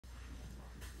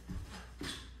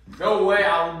No way,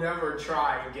 I'll never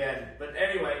try again. But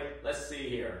anyway, let's see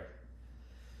here.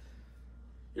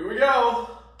 Here we go.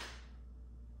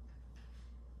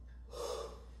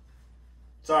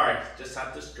 Sorry, just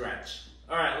have to stretch.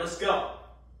 All right, let's go.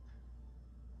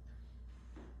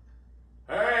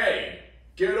 Hey,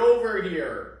 get over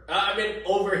here. I mean,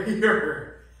 over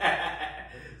here.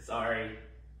 Sorry.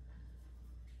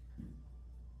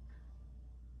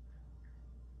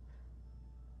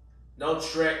 No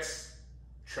tricks.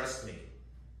 Trust me.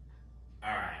 All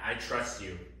right, I trust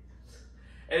you.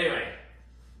 Anyway,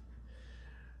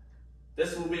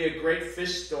 this will be a great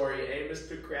fish story, eh,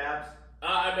 Mr. Krabs?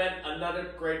 I meant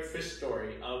another great fish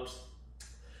story. Oops.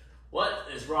 What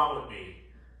is wrong with me?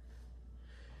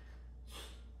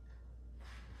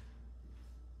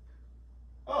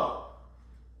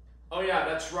 Oh yeah,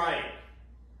 that's right.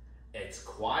 It's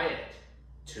quiet.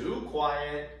 Too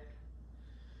quiet.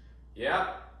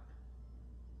 Yep.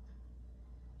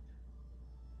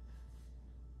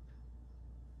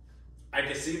 I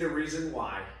can see the reason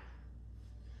why.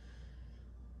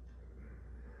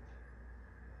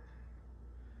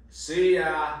 See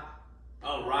ya.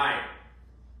 Oh, right.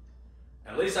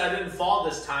 At least I didn't fall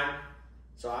this time,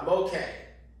 so I'm okay.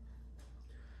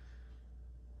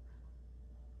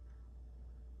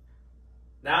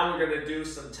 Now we're gonna do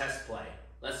some test play.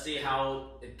 Let's see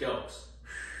how it goes.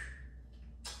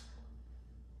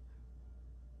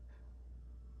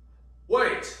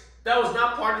 Wait, that was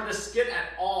not part of the skit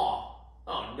at all.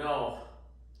 Oh no.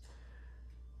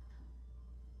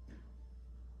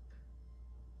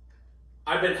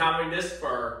 I've been having this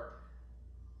for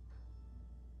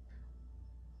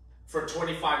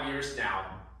 25 years now.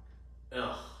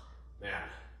 Ugh, man.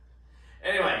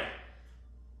 Anyway.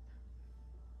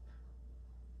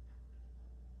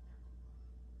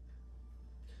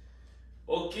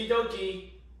 Okie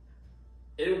dokie.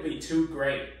 It'll be too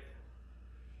great.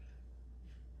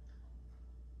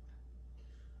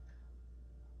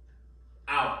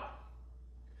 Ow.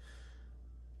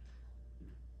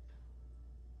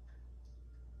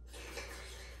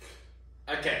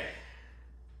 Okay.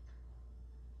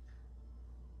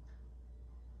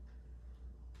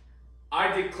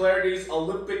 I declare these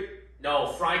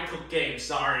fry cook games,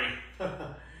 sorry.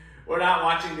 We're not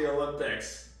watching the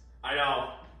Olympics. I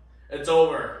know. It's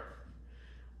over.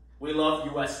 We love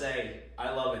USA.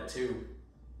 I love it too.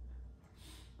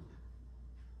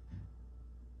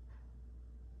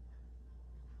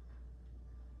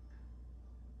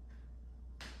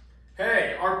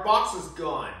 Hey, our box is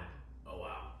gone. Oh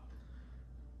wow.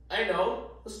 I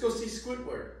know. Let's go see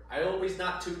Squidward. I hope he's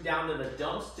not too down in the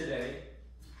dumps today.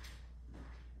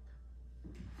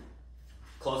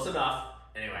 Close enough.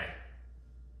 Anyway.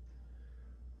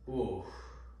 Ooh.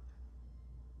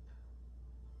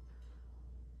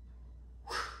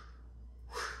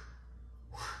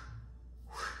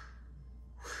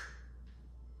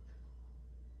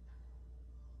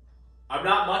 I'm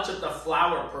not much of the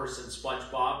flower person,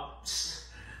 SpongeBob.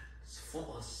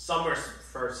 Summer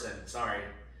person, sorry.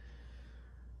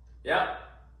 Yep.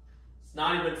 It's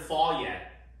not even fall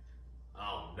yet.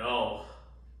 Oh no.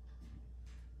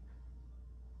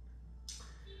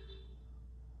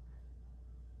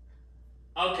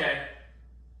 Okay.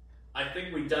 I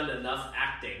think we've done enough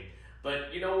acting.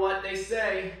 But you know what they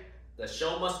say? The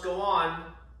show must go on.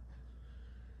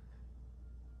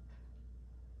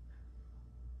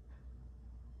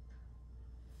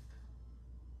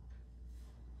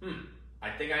 I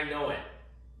think I know it.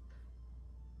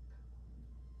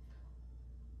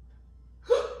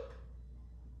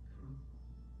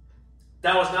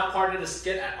 That was not part of the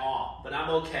skit at all, but I'm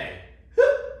okay.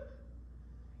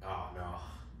 Oh no.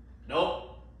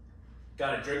 Nope.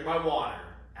 Gotta drink my water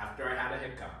after I had a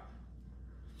hiccup.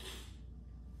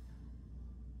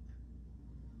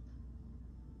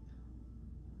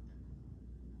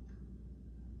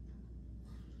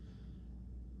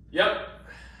 Yep.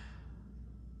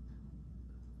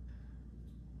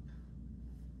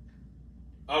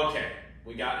 Okay,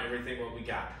 we got everything what we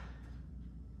got.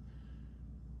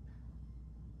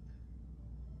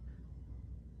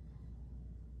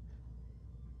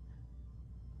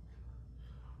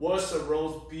 Was some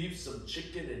roast beef, some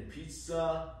chicken and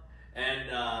pizza,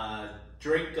 and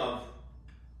drink of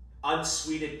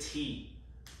unsweetened tea.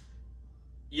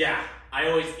 Yeah, I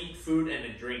always eat food and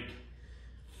a drink.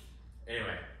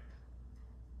 Anyway.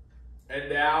 And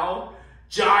now,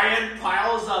 giant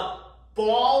piles of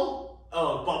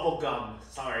bubble gum,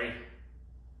 sorry.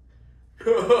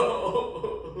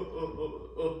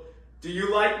 Do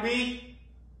you like me?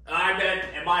 I meant,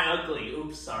 am I ugly?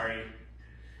 Oops, sorry.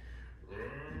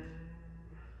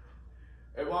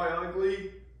 Am I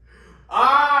ugly?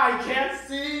 Ah, I can't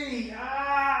see!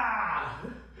 Ah!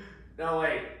 No,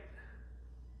 wait.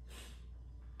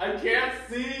 I can't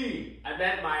see. I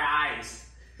meant my eyes.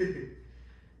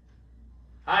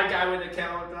 Hi, guy with the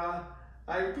calendar.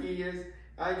 Hi, Piers.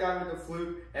 Hi, guy with the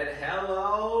flute. And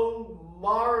hello,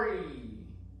 Mari.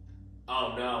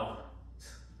 Oh, no.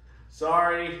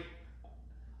 Sorry.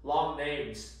 Long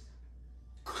names.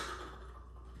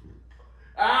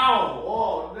 Ow!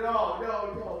 Oh, no.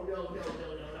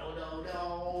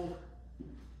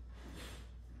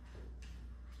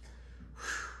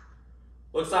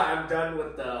 Looks like I'm done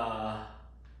with the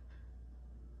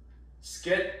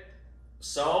skit.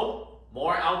 So,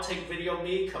 more outtake video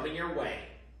me coming your way.